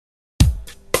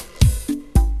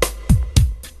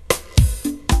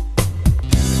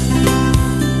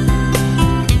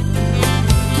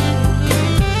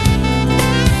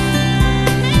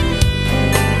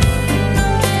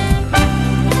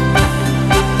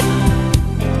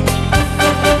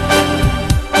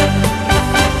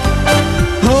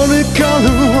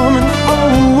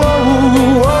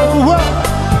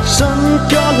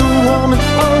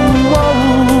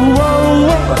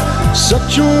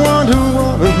such a wonder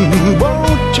woman.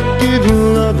 Won't you give your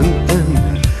loving and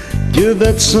give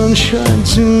that sunshine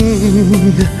to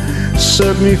me?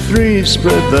 Set me free,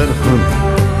 spread that honey,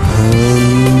 honey.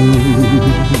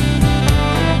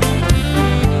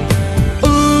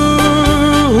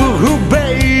 Ooh,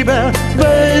 baby,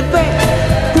 baby,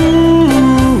 ooh,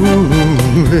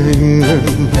 baby.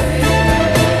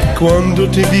 Cuando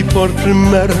te vi por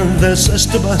primera vez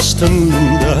estabas tan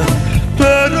linda,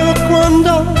 pero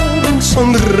cuando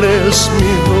sonríes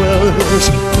me vuelves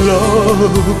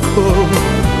loco.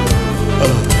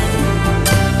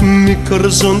 Mi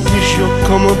corazón y yo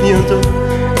como viento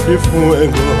de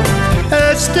fuego.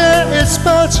 Este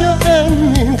espacio en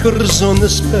mi corazón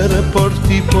espera por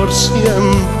ti por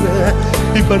siempre,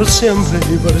 y por siempre,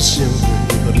 y por siempre,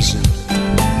 y por siempre.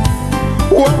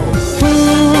 Wow.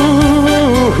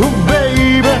 Ooh,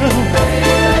 baby,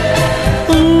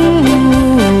 ooh,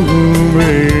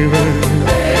 baby.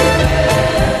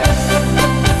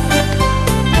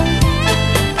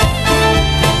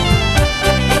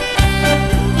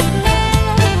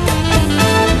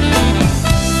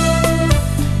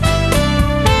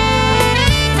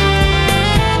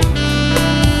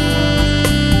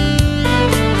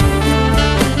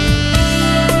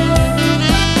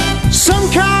 Some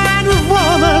kind of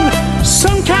woman,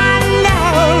 some kind of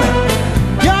love.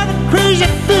 You're the crazy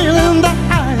feeling that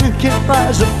I can't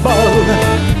rise above.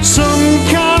 Some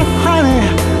kind of honey,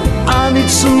 I need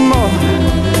some more.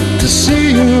 To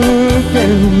see you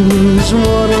again is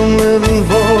what I'm living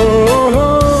for.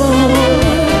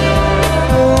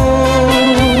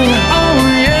 Oh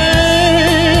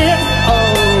yeah,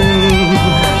 oh.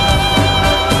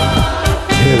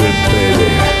 Hit it, baby.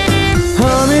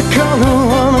 Honey, color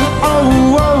woman,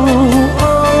 oh, oh,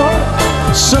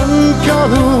 oh. Sun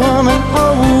color woman, oh,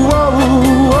 oh,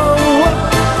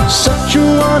 oh. Such a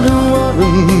wonder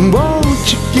woman. Won't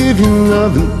you give your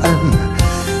loving and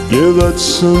give that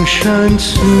sunshine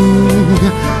to me?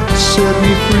 Set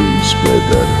me free, spread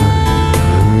that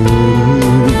honey.